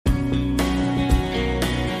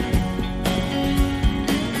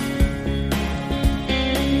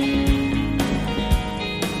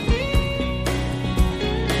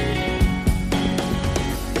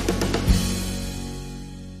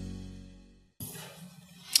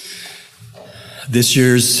This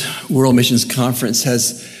year's World Missions Conference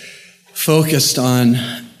has focused on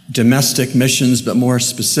domestic missions, but more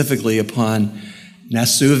specifically upon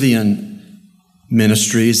Nasuvian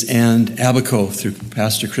ministries and Abaco through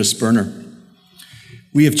Pastor Chris Berner.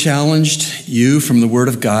 We have challenged you from the Word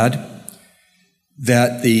of God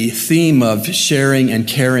that the theme of sharing and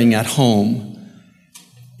caring at home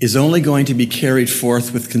is only going to be carried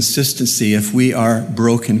forth with consistency if we are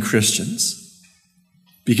broken Christians.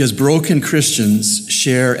 Because broken Christians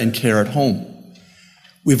share and care at home.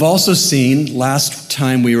 We've also seen, last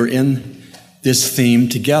time we were in this theme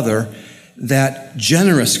together, that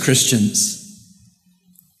generous Christians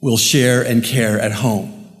will share and care at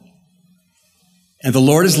home. And the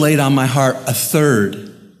Lord has laid on my heart a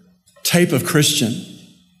third type of Christian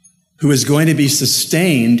who is going to be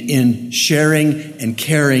sustained in sharing and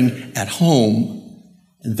caring at home,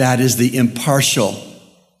 and that is the impartial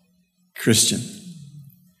Christian.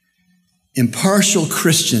 Impartial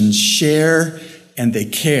Christians share and they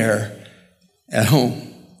care at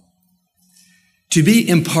home. To be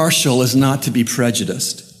impartial is not to be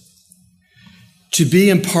prejudiced. To be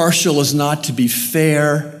impartial is not to be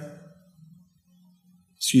fair.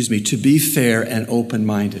 To be fair and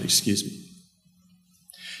open-minded,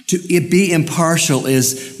 To be impartial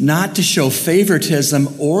is not to show favoritism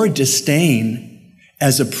or disdain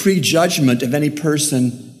as a prejudgment of any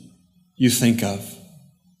person you think of.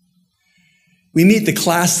 We meet the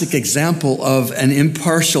classic example of an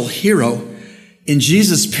impartial hero in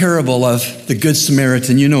Jesus' parable of the Good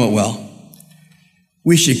Samaritan. You know it well.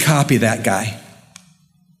 We should copy that guy.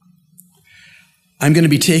 I'm going to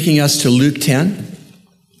be taking us to Luke 10,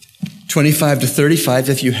 25 to 35.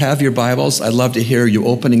 If you have your Bibles, I'd love to hear you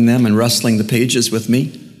opening them and rustling the pages with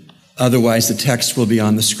me. Otherwise, the text will be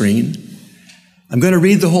on the screen. I'm going to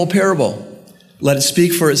read the whole parable. Let it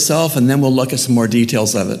speak for itself, and then we'll look at some more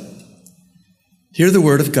details of it. Hear the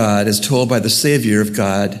word of God as told by the Savior of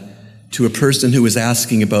God to a person who is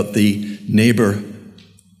asking about the neighbor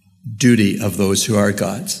duty of those who are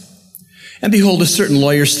God's. And behold, a certain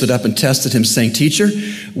lawyer stood up and tested him, saying, "Teacher,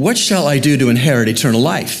 what shall I do to inherit eternal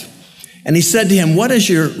life?" And he said to him, "What is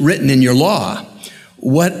written in your law?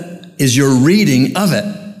 What is your reading of it?"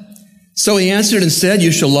 So he answered and said,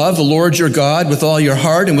 "You shall love the Lord your God with all your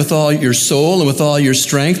heart and with all your soul and with all your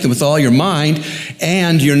strength and with all your mind,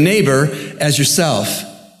 and your neighbor as yourself."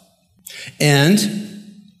 And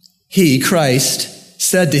he, Christ,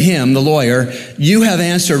 said to him, the lawyer, "You have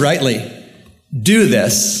answered rightly. Do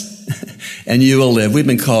this, and you will live." We've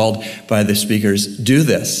been called by the speakers, do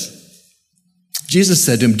this. Jesus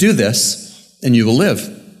said to him, "Do this, and you will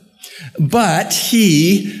live." But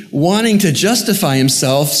he, wanting to justify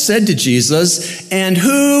himself, said to Jesus, "And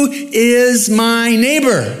who is my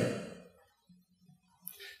neighbor?"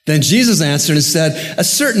 Then Jesus answered and said, "A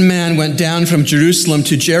certain man went down from Jerusalem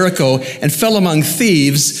to Jericho and fell among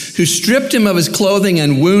thieves, who stripped him of his clothing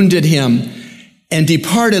and wounded him, and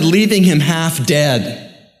departed, leaving him half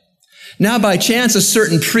dead. Now by chance a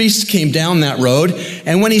certain priest came down that road,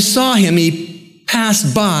 and when he saw him, he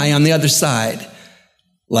passed by on the other side.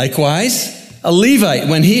 Likewise, a Levite,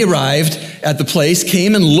 when he arrived at the place,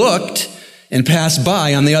 came and looked and passed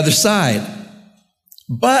by on the other side.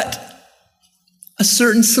 But a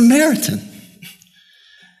certain Samaritan,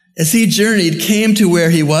 as he journeyed, came to where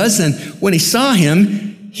he was, and when he saw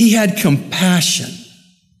him, he had compassion.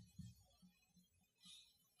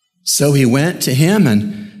 So he went to him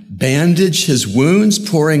and bandaged his wounds,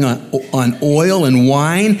 pouring on oil and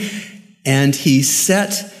wine, and he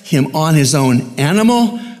set him on his own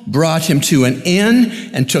animal, brought him to an inn,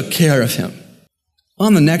 and took care of him.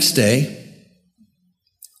 On the next day,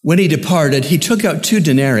 when he departed, he took out 2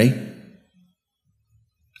 denarii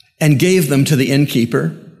and gave them to the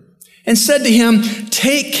innkeeper, and said to him,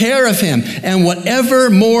 "Take care of him, and whatever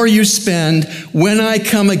more you spend, when I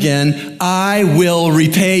come again, I will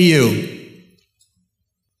repay you."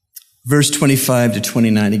 Verse 25 to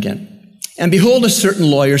 29 again. And behold, a certain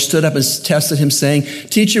lawyer stood up and tested him, saying,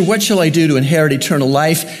 "Teacher, what shall I do to inherit eternal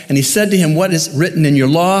life?" And he said to him, "What is written in your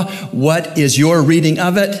law? What is your reading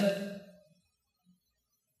of it?"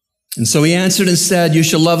 And so he answered and said, "You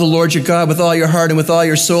shall love the Lord your God with all your heart and with all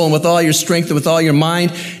your soul and with all your strength and with all your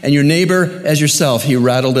mind, and your neighbor as yourself." He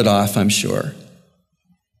rattled it off, I'm sure.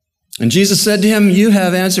 And Jesus said to him, "You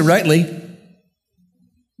have answered rightly.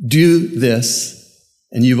 Do this,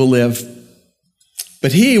 and you will live."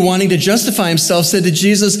 But he, wanting to justify himself, said to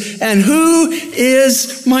Jesus, "And who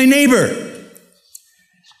is my neighbor?"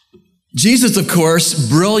 Jesus, of course,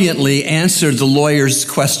 brilliantly answered the lawyer's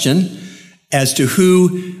question as to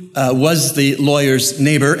who was the lawyer's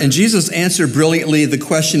neighbor. And Jesus answered brilliantly the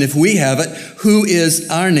question, if we have it, who is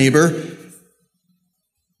our neighbor?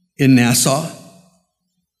 in Nassau.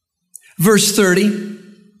 Verse 30,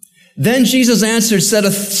 then Jesus answered, said,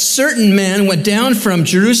 a certain man went down from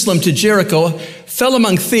Jerusalem to Jericho, fell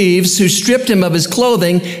among thieves, who stripped him of his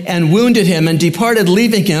clothing and wounded him, and departed,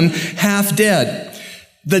 leaving him half dead.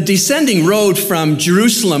 The descending road from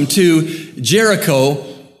Jerusalem to Jericho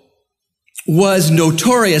was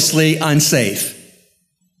notoriously unsafe.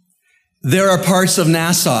 There are parts of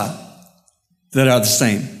Nassau that are the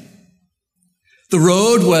same. The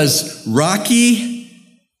road was rocky,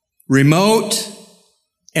 remote,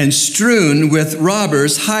 and strewn with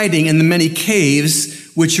robbers hiding in the many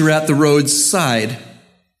caves which are at the road's side.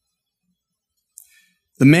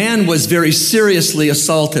 The man was very seriously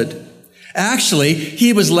assaulted. Actually,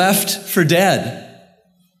 he was left for dead.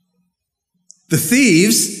 The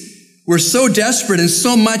thieves were so desperate and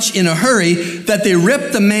so much in a hurry that they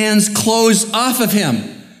ripped the man's clothes off of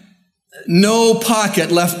him. No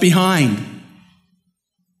pocket left behind.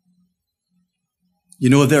 You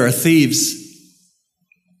know, there are thieves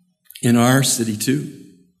in our city too.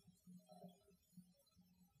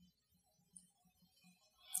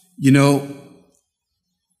 You know,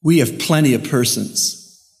 we have plenty of persons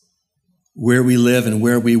where we live and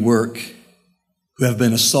where we work who have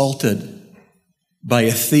been assaulted by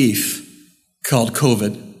a thief called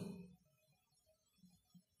COVID.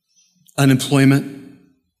 Unemployment,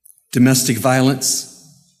 domestic violence,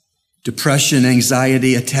 depression,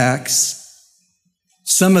 anxiety attacks.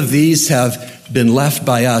 Some of these have been left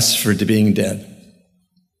by us for being dead.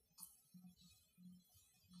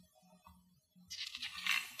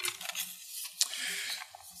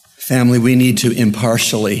 Family, we need to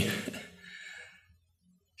impartially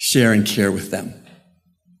share and care with them.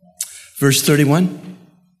 Verse 31.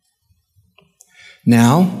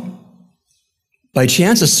 Now, by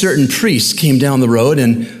chance, a certain priest came down the road,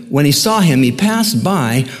 and when he saw him, he passed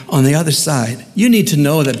by on the other side. You need to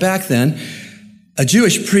know that back then, a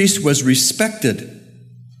Jewish priest was respected.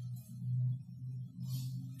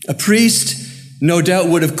 A priest, no doubt,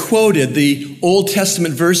 would have quoted the Old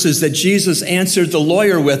Testament verses that Jesus answered the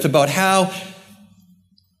lawyer with about how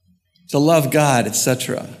to love God,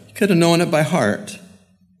 etc. He could have known it by heart.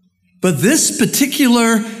 But this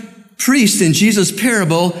particular priest in Jesus'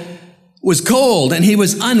 parable was cold, and he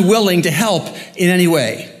was unwilling to help in any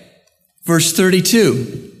way. Verse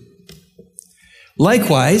 32.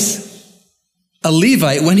 Likewise, a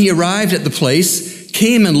Levite, when he arrived at the place,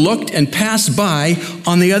 came and looked and passed by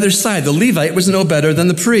on the other side. The Levite was no better than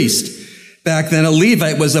the priest. Back then, a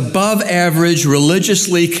Levite was above average,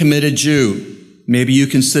 religiously committed Jew. Maybe you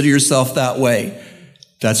consider yourself that way.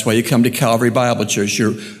 That's why you come to Calvary Bible Church.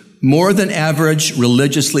 You're more than average,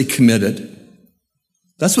 religiously committed.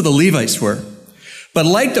 That's what the Levites were. But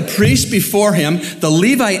like the priest before him, the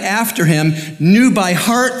Levite after him knew by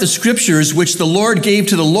heart the scriptures which the Lord gave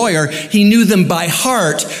to the lawyer. He knew them by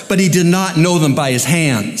heart, but he did not know them by his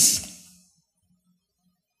hands.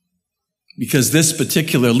 Because this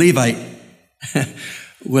particular Levite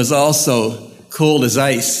was also cold as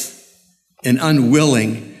ice and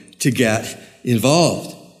unwilling to get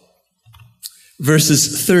involved.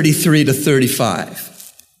 Verses 33 to 35.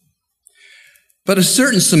 But a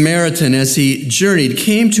certain Samaritan, as he journeyed,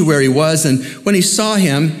 came to where he was, and when he saw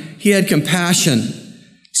him, he had compassion.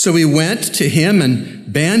 So he went to him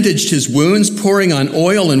and bandaged his wounds, pouring on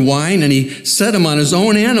oil and wine, and he set him on his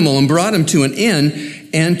own animal and brought him to an inn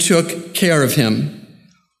and took care of him.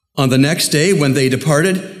 On the next day, when they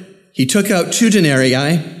departed, he took out 2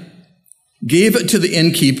 denarii, gave it to the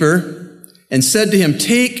innkeeper, and said to him,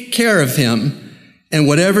 "Take care of him, and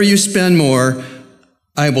whatever you spend more,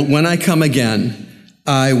 when I come again,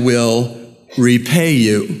 I will repay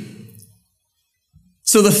you."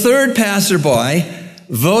 So the third passerby,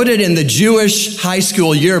 voted in the Jewish high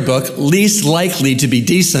school yearbook least likely to be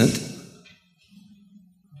decent.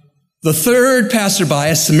 The third passerby,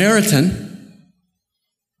 a Samaritan,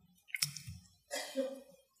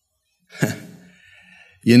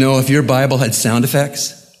 you know, if your Bible had sound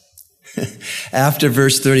effects, after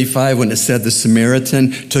verse 35, when it said the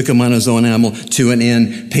Samaritan took him on his own animal to an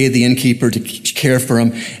inn, paid the innkeeper to care for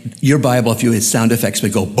him, your Bible, if you had sound effects,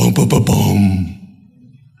 would go boom, boom, boom, boom.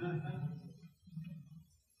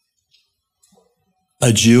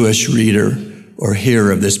 A Jewish reader or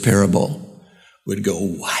hearer of this parable would go,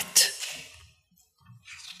 what?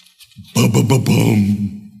 Boom, boom, boom,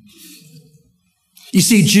 boom. You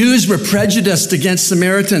see, Jews were prejudiced against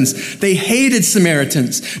Samaritans. They hated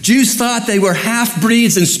Samaritans. Jews thought they were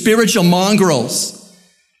half-breeds and spiritual mongrels.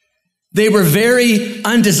 They were very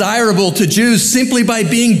undesirable to Jews simply by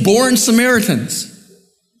being born Samaritans.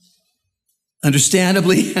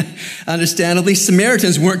 Understandably,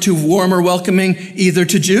 Samaritans weren't too warm or welcoming either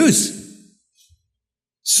to Jews.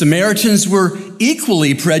 Samaritans were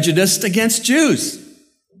equally prejudiced against Jews.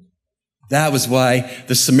 That was why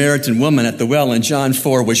the Samaritan woman at the well in John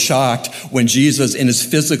 4 was shocked when Jesus, in his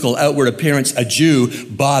physical outward appearance, a Jew,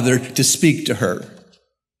 bothered to speak to her.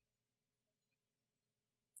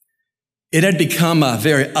 It had become a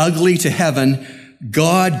very ugly to heaven,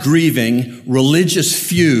 God-grieving religious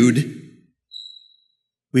feud.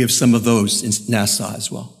 We have some of those in Nassau as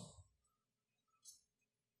well.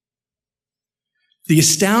 The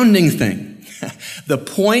astounding thing, the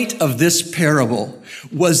point of this parable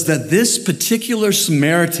was that this particular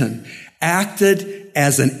Samaritan acted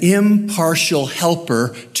as an impartial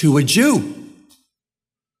helper to a Jew.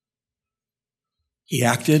 He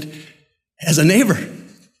acted as a neighbor.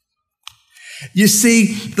 You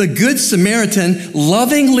see, the Good Samaritan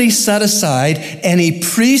lovingly set aside any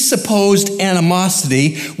presupposed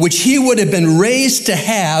animosity which he would have been raised to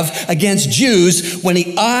have against Jews when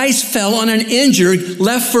his eyes fell on an injured,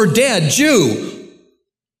 left for dead Jew.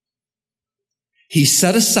 He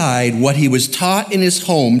set aside what he was taught in his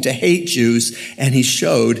home to hate Jews, and he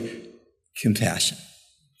showed compassion.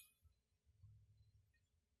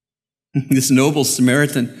 This noble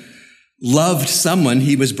Samaritan loved someone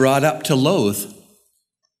he was brought up to loathe.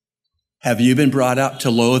 Have you been brought up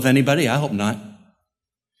to loathe anybody? I hope not.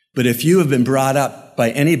 But if you have been brought up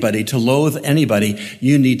by anybody to loathe anybody,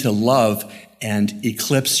 you need to love and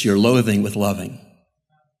eclipse your loathing with loving.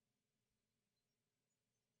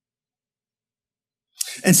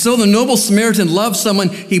 And so the noble Samaritan loved someone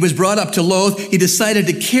he was brought up to loathe. He decided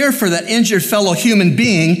to care for that injured fellow human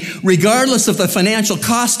being, regardless of the financial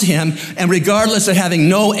cost to him and regardless of having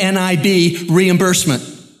no NIB reimbursement.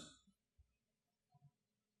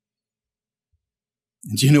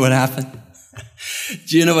 Do you know what happened?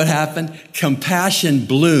 Do you know what happened? Compassion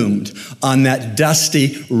bloomed on that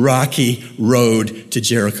dusty, rocky road to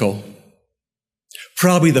Jericho.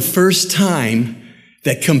 Probably the first time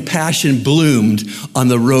that compassion bloomed on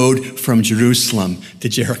the road from Jerusalem to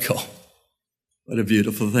Jericho. What a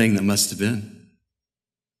beautiful thing that must have been.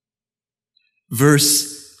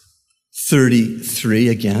 Verse 33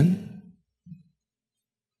 again.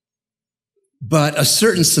 But a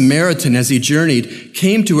certain Samaritan, as he journeyed,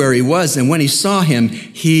 came to where he was, and when he saw him,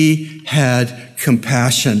 he had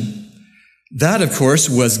compassion. That, of course,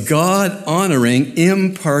 was God-honoring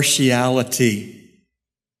impartiality.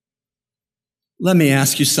 Let me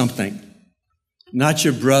ask you something. Not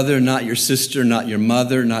your brother, not your sister, not your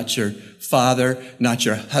mother, not your father, not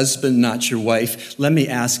your husband, not your wife. Let me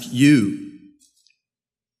ask you,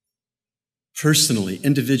 personally,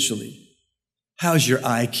 individually, how's your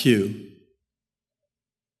IQ?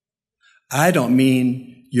 I don't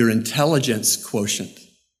mean your intelligence quotient.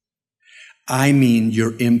 I mean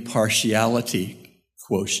your impartiality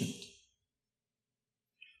quotient.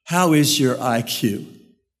 How is your IQ?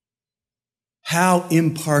 How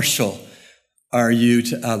impartial are you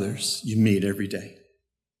to others you meet every day?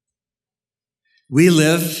 We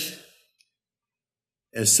live,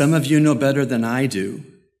 as some of you know better than I do,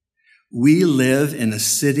 we live in a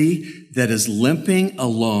city that is limping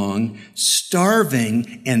along,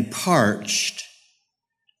 starving and parched,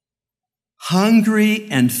 hungry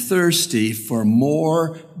and thirsty for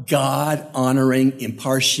more God-honoring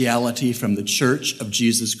impartiality from the Church of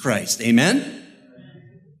Jesus Christ. Amen?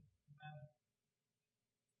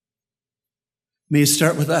 May it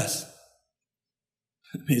start with us.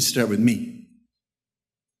 May it start with me.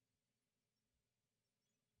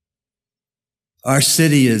 Our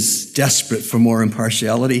city is desperate for more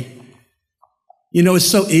impartiality. You know, it's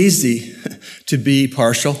so easy to be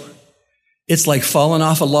partial. It's like falling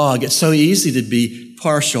off a log. It's so easy to be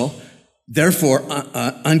partial, therefore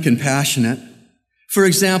uncompassionate. For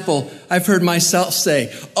example, I've heard myself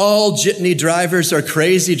say, all jitney drivers are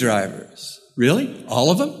crazy drivers. Really?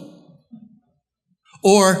 All of them?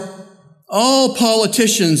 Or, all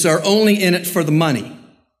politicians are only in it for the money.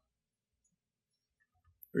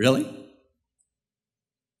 Really?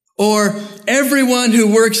 Or, everyone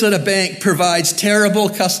who works at a bank provides terrible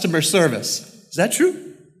customer service. Is that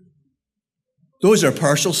true? Those are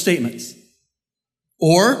partial statements.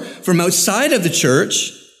 Or, from outside of the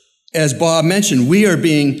church, as Bob mentioned, we are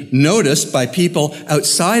being noticed by people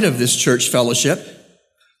outside of this church fellowship.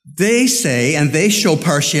 They say, and they show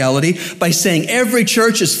partiality by saying every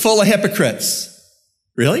church is full of hypocrites.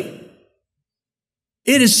 Really?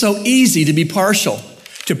 It is so easy to be partial,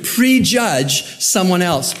 to prejudge someone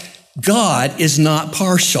else. God is not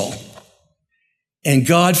partial, and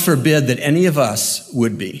God forbid that any of us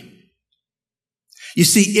would be. You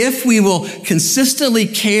see, if we will consistently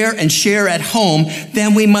care and share at home,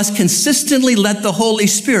 then we must consistently let the Holy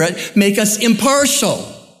Spirit make us impartial.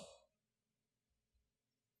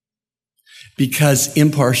 Because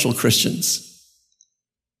impartial Christians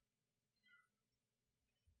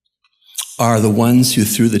are the ones who,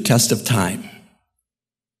 through the test of time,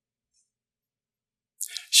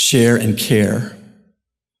 share and care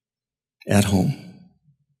at home.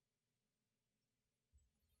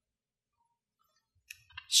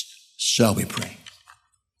 Shall we pray?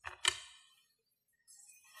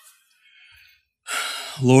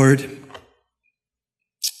 Lord,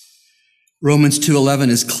 Romans 2:11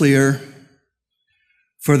 is clear,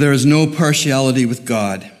 for there is no partiality with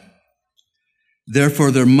God.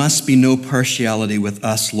 Therefore, there must be no partiality with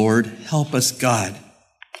us, Lord. Help us, God.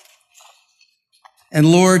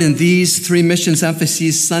 And Lord, in these 3 missions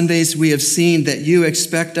emphases Sundays, we have seen that you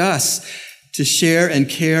expect us to share and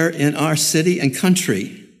care in our city and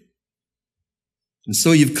country. And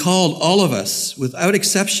so you've called all of us, without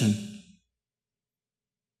exception.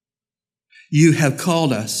 You have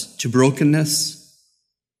called us to brokenness,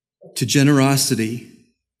 to generosity,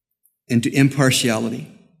 and to impartiality.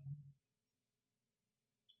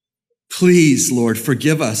 Please, Lord,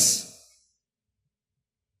 forgive us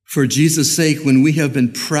for Jesus' sake when we have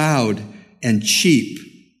been proud and cheap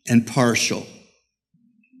and partial.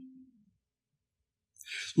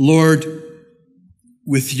 Lord,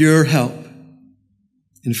 with your help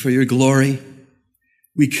and for your glory,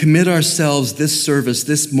 we commit ourselves this service,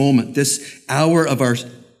 this moment, this hour of our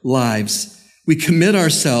lives. We commit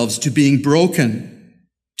ourselves to being broken,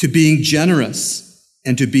 to being generous,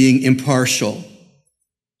 and to being impartial.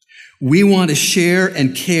 We want to share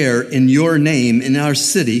and care in your name, in our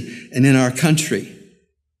city, and in our country.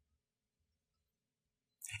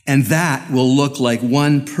 And that will look like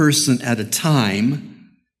one person at a time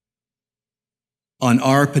on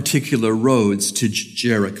our particular roads to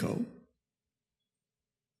Jericho.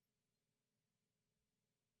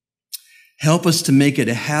 Help us to make it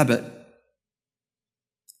a habit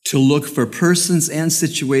to look for persons and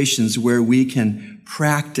situations where we can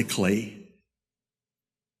practically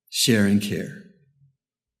share and care.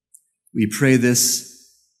 We pray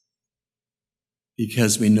this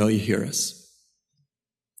because we know you hear us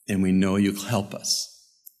and we know you'll help us.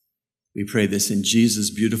 We pray this in Jesus'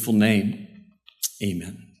 beautiful name.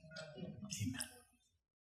 Amen.